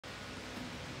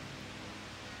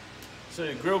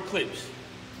So grill clips,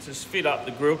 just fit up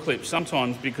the grill clips.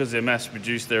 Sometimes because they're mass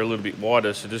produced, they're a little bit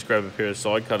wider, so just grab a pair of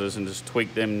side cutters and just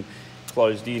tweak them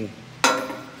closed in.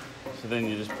 So then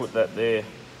you just put that there.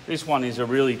 This one is a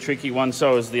really tricky one,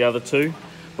 so is the other two,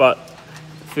 but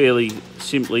fairly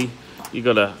simply, you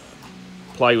gotta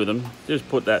play with them. Just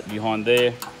put that behind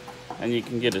there, and you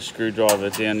can get a screwdriver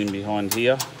down in behind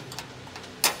here.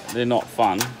 They're not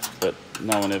fun, but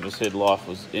no one ever said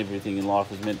everything in life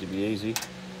was meant to be easy.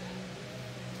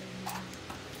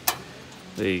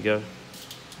 There you go.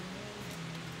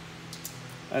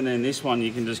 And then this one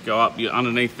you can just go up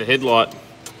underneath the headlight,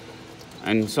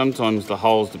 and sometimes the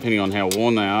holes, depending on how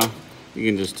worn they are, you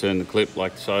can just turn the clip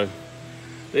like so.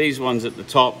 These ones at the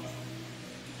top,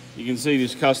 you can see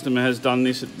this customer has done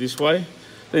this way.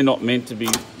 They're not meant to be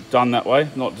done that way,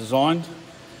 not designed,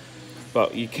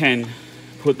 but you can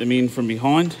put them in from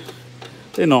behind.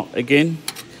 They're not, again,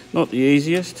 not the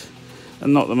easiest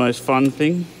and not the most fun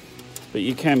thing, but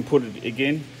you can put it,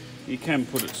 again, you can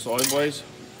put it sideways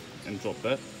and drop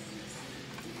that.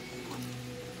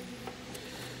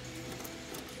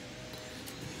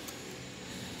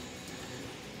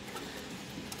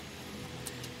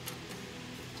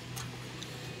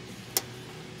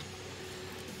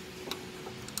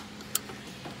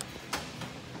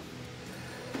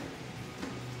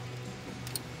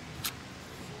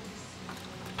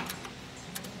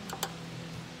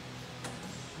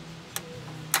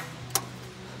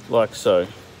 Like so.